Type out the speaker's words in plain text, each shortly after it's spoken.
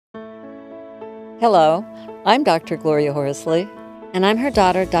Hello, I'm Dr. Gloria Horsley. And I'm her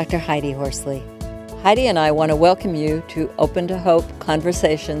daughter, Dr. Heidi Horsley. Heidi and I want to welcome you to Open to Hope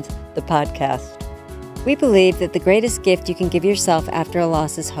Conversations, the podcast. We believe that the greatest gift you can give yourself after a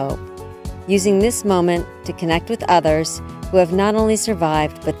loss is hope, using this moment to connect with others who have not only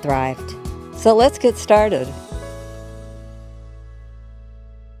survived but thrived. So let's get started.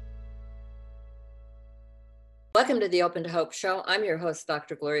 Welcome to the Open to Hope show. I'm your host,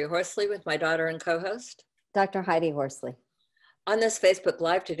 Dr. Gloria Horsley, with my daughter and co-host, Dr. Heidi Horsley. On this Facebook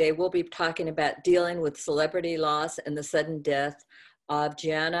Live today, we'll be talking about dealing with celebrity loss and the sudden death of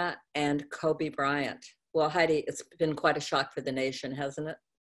Gianna and Kobe Bryant. Well, Heidi, it's been quite a shock for the nation, hasn't it?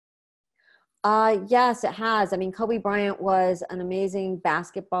 Yes, it has. I mean, Kobe Bryant was an amazing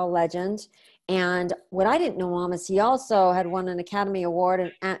basketball legend. And what I didn't know, Mom, is he also had won an Academy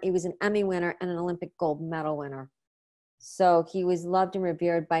Award, and he was an Emmy winner and an Olympic gold medal winner. So he was loved and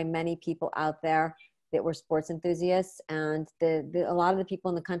revered by many people out there that were sports enthusiasts, and a lot of the people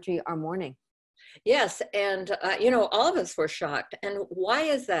in the country are mourning. Yes, and all of us were shocked. And why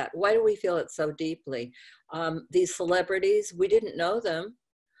is that? Why do we feel it so deeply? These celebrities, we didn't know them,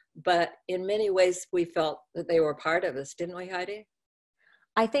 but in many ways we felt that they were part of us, didn't we, Heidi?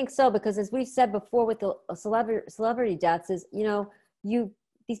 I think so, because as we've said before with the celebrity deaths is,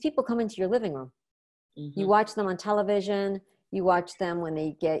 these people come into your living room. Mm-hmm. You watch them on television. You watch them when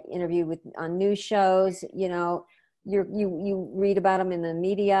they get interviewed on news shows. You read about them in the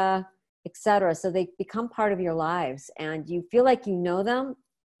media, etc. So they become part of your lives, and you feel like you know them,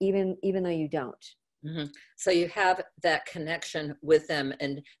 even though you don't. Mm-hmm. So you have that connection with them,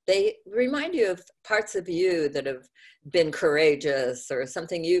 and they remind you of parts of you that have been courageous, or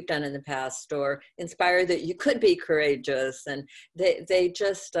something you've done in the past, or inspire that you could be courageous. And they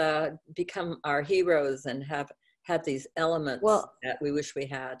just become our heroes and have had these elements that we wish we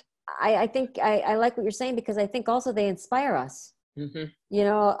had. I think I like what you're saying, because I think also they inspire us.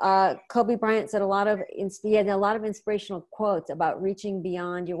 Mm-hmm. Kobe Bryant said he had a lot of inspirational quotes about reaching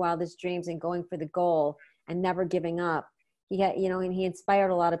beyond your wildest dreams and going for the goal and never giving up. He had, and he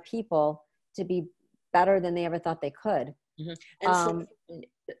inspired a lot of people to be better than they ever thought they could. Mm-hmm.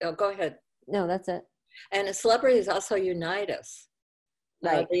 And go ahead. No, that's it. And celebrities also unite us.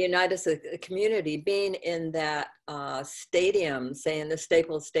 Right. They unite us as a community. Being in that stadium, say in the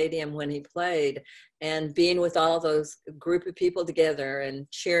Staples Stadium when he played, and being with all those group of people together and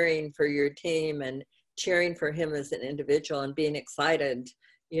cheering for your team and cheering for him as an individual and being excited,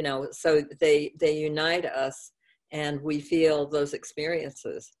 so they unite us, and we feel those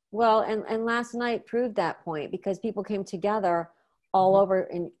experiences. Well, and last night proved that point, because people came together all over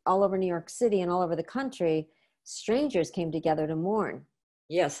New York City and all over the country. Strangers came together to mourn.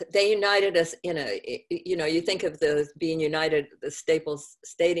 Yes, they united us you think of those being united at the Staples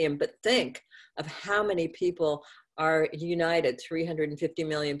Stadium, but think of how many people are united, 350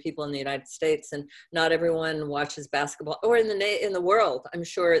 million people in the United States, and not everyone watches basketball, or in the world. I'm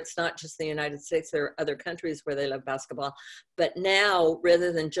sure it's not just the United States, there are other countries where they love basketball. But now,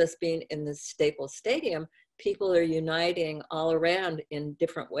 rather than just being in the Staples Stadium, people are uniting all around in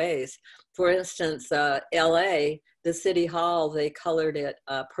different ways. For instance, LA, the City Hall, they colored it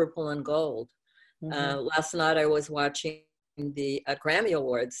purple and gold. Mm-hmm. Last night I was watching the Grammy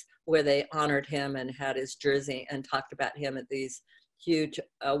Awards, where they honored him and had his jersey and talked about him at these huge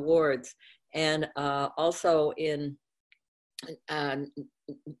awards. And also in, there's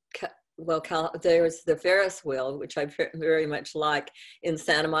the Ferris wheel, which I very much like, in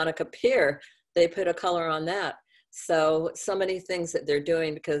Santa Monica Pier. They put a color on that. So many things that they're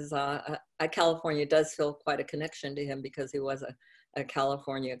doing, because California does feel quite a connection to him, because he was a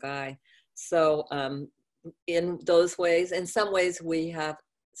California guy. So in those ways, in some ways,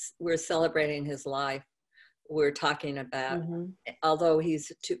 we're celebrating his life. We're talking about, although he's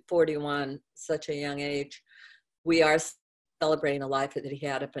 41, such a young age, we are celebrating the life that he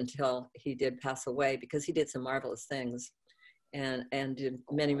had up until he did pass away, because he did some marvelous things. And did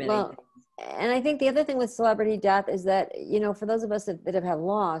many things. And I think the other thing with celebrity death is that, for those of us that have had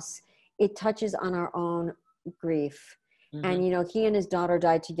loss, it touches on our own grief. Mm-hmm. And, he and his daughter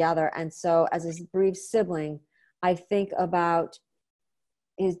died together. And so as his bereaved sibling, I think about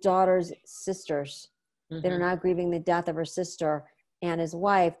his daughter's sisters that are now grieving the death of her sister, and his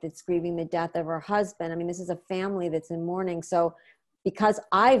wife that's grieving the death of her husband. I mean, this is a family that's in mourning. So because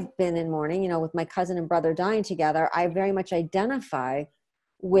I've been in mourning, with my cousin and brother dying together, I very much identify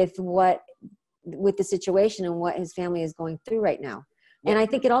with the situation and what his family is going through right now. And I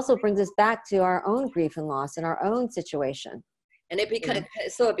think it also brings us back to our own grief and loss and our own situation. And it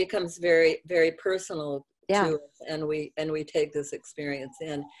becomes very, very personal to us, and we take this experience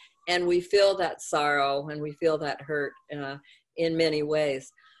in. and we feel that sorrow and we feel that hurt in many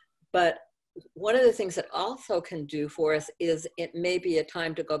ways. But one of the things that also can do for us is it may be a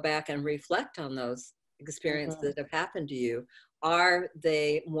time to go back and reflect on those experiences that have happened to you. Are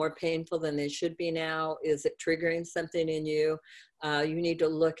they more painful than they should be now? Is it triggering something in you? You need to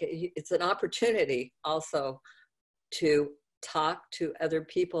look at, it's an opportunity also to talk to other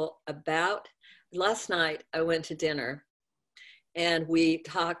people about. Last night I went to dinner and we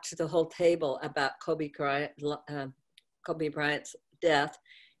talked to the whole table about Kobe Bryant's death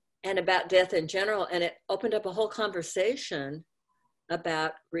and about death in general. And it opened up a whole conversation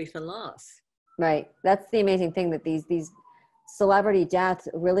about grief and loss. Right. That's the amazing thing, that these celebrity deaths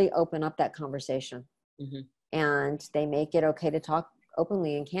really open up that conversation. Mm-hmm. And they make it okay to talk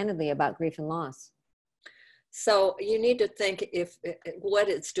openly and candidly about grief and loss. So you need to think if what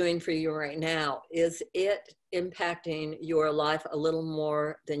it's doing for you right now, is it impacting your life a little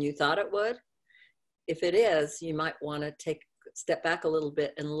more than you thought it would? If it is, you might want to step back a little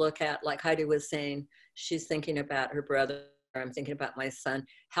bit and look at, like Heidi was saying, she's thinking about her brother, I'm thinking about my son.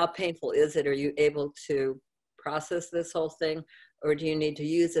 How painful is it? Are you able to process this whole thing? Or do you need to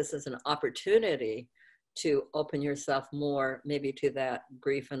use this as an opportunity to open yourself more, maybe to that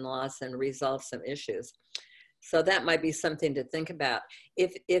grief and loss and resolve some issues? So that might be something to think about.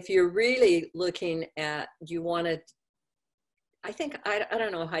 If you're really looking at, you want to, I think, I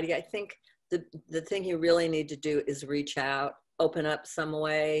don't know, Heidi, I think the thing you really need to do is reach out, open up some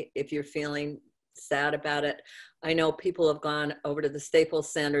way if you're feeling sad about it. I know people have gone over to the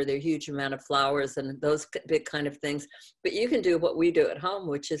Staples Center, their huge amount of flowers and those big kind of things, but you can do what we do at home,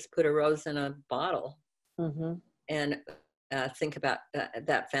 which is put a rose in a bottle. Mm-hmm. And think about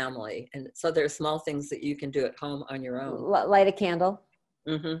that family. And so there are small things that you can do at home on your own. Light a candle.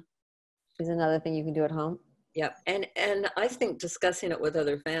 Mm-hmm. Is another thing you can do at home. Yeah, and I think discussing it with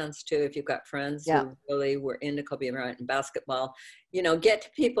other fans too, if you've got friends who really were into Kobe Bryant and basketball, get to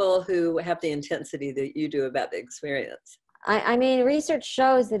people who have the intensity that you do about the experience. I mean, research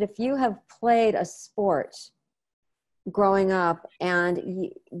shows that if you have played a sport growing up and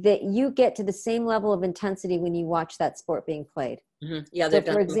that you get to the same level of intensity when you watch that sport being played. Mm-hmm. Yeah, so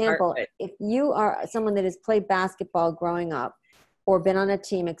for example, if you are someone that has played basketball growing up or been on a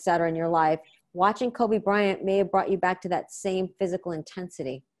team, et cetera, in your life, watching Kobe Bryant may have brought you back to that same physical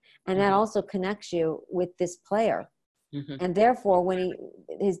intensity. And that also connects you with this player. Mm-hmm. And therefore, when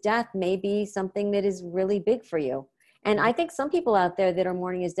his death may be something that is really big for you. And I think some people out there that are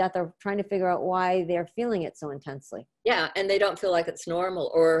mourning his death are trying to figure out why they're feeling it so intensely. Yeah, and they don't feel like it's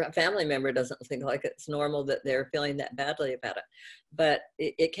normal, or a family member doesn't think like it's normal that they're feeling that badly about it. But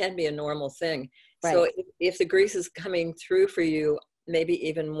it can be a normal thing. Right. So if the grief is coming through for you, maybe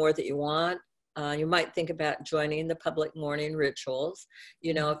even more that you want, you might think about joining the public mourning rituals.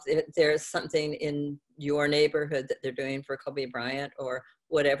 If there's something in your neighborhood that they're doing for Kobe Bryant or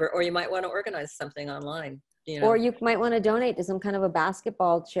whatever, or you might want to organize something online. Or you might want to donate to some kind of a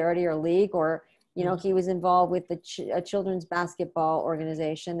basketball charity or league, or, he was involved with a children's basketball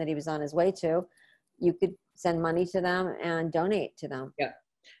organization that he was on his way to. You could send money to them and donate to them. Yeah.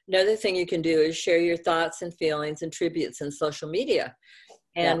 Another thing you can do is share your thoughts and feelings and tributes in social media.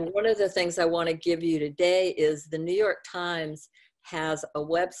 And one of the things I want to give you today is the New York Times has a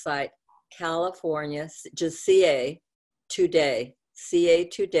website, California, just CA Today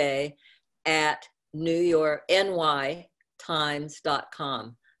at nytimes.com.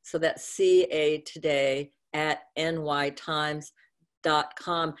 So that's CA Today at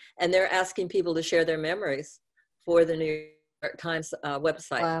nytimes.com. And they're asking people to share their memories for the New York Times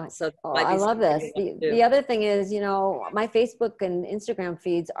website. Wow. So I love this. The other thing is, my Facebook and Instagram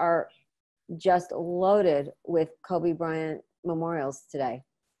feeds are just loaded with Kobe Bryant memorials today.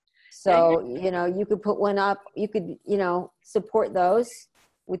 So, you could put one up, you could, support those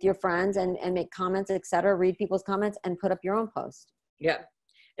with your friends and make comments, et cetera, read people's comments and put up your own post. Yeah.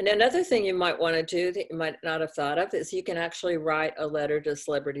 And another thing you might want to do that you might not have thought of is you can actually write a letter to a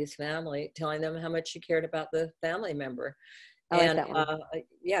celebrity's family telling them how much you cared about the family member.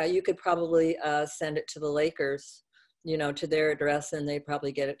 You could probably send it to the Lakers, to their address, and they'd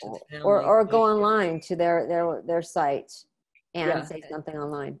probably get it to the family. Or go online to their site and say something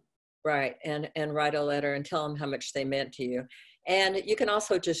online. Right, and write a letter and tell them how much they meant to you. And you can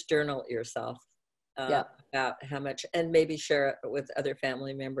also just journal it yourself about how much, and maybe share it with other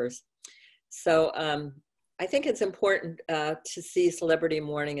family members. So I think it's important to see celebrity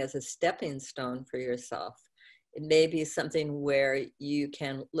mourning as a stepping stone for yourself. It may be something where you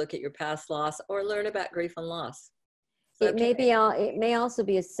can look at your past loss or learn about grief and loss. It may also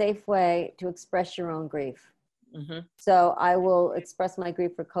be a safe way to express your own grief. Mm-hmm. So I will express my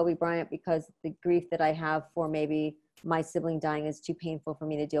grief for Kobe Bryant because the grief that I have for maybe my sibling dying is too painful for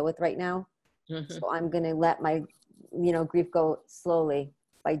me to deal with right now. Mm-hmm. So I'm going to let my, grief go slowly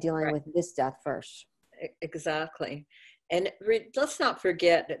by dealing Right. with this death first. Exactly. And let's not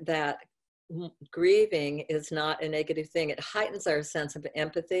forget that grieving is not a negative thing. It heightens our sense of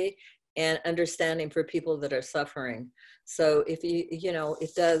empathy and understanding for people that are suffering. So if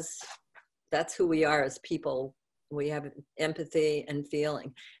it does, that's who we are as people. We have empathy and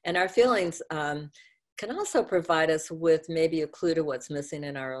feeling. And our feelings can also provide us with maybe a clue to what's missing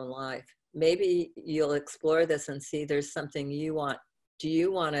in our own life. Maybe you'll explore this and see there's something you want. Do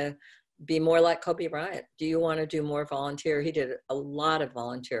you want to be more like Kobe Bryant? Do you want to do more volunteer? He did a lot of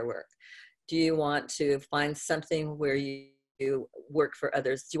volunteer work. Do you want to find something where you work for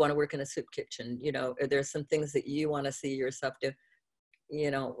others? Do you want to work in a soup kitchen? Are there some things that you want to see yourself do,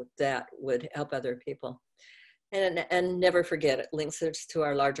 that would help other people? And never forget, it links us to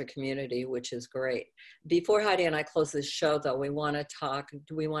our larger community, which is great. Before Heidi and I close this show, though, we want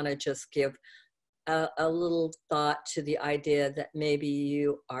to just give a little thought to the idea that maybe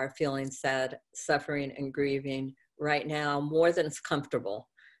you are feeling sad, suffering, and grieving right now more than it's comfortable.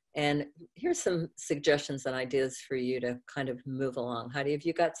 And here's some suggestions and ideas for you to kind of move along. Heidi, have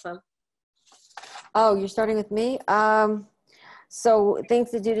you got some? Oh, you're starting with me? So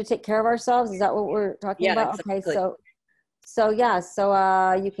things to do to take care of ourselves. Is that what we're talking about? Exactly. Okay. So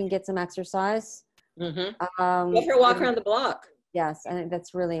you can get some exercise. Mm-hmm. Go for a walk around the block. Yes. I think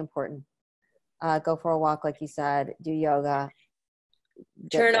that's really important. Go for a walk, like you said, do yoga.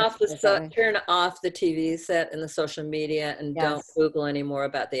 Turn off the TV set and the social media, and don't Google anymore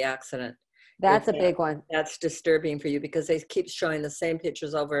about the accident. That's a big one. That's disturbing for you because they keep showing the same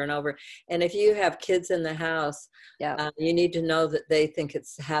pictures over and over. And if you have kids in the house, you need to know that they think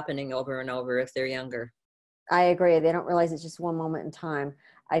it's happening over and over if they're younger. I agree. They don't realize it's just one moment in time.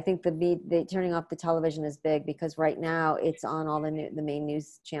 I think the turning off the television is big because right now it's on all the main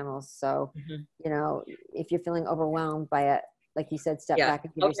news channels. So, if you're feeling overwhelmed by it, like you said, step back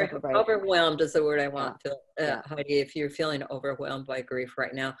and give yourself a break. Overwhelmed is the word I want to, Heidi, if you're feeling overwhelmed by grief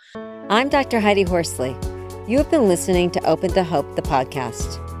right now. I'm Dr. Heidi Horsley. You have been listening to Open to Hope, the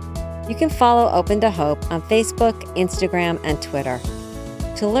podcast. You can follow Open to Hope on Facebook, Instagram, and Twitter.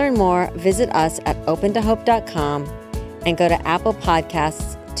 To learn more, visit us at opentohope.com and go to Apple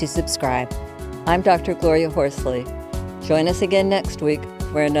Podcasts to subscribe. I'm Dr. Gloria Horsley. Join us again next week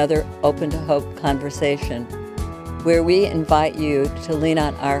for another Open to Hope conversation, where we invite you to lean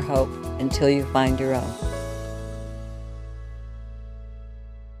on our hope until you find your own.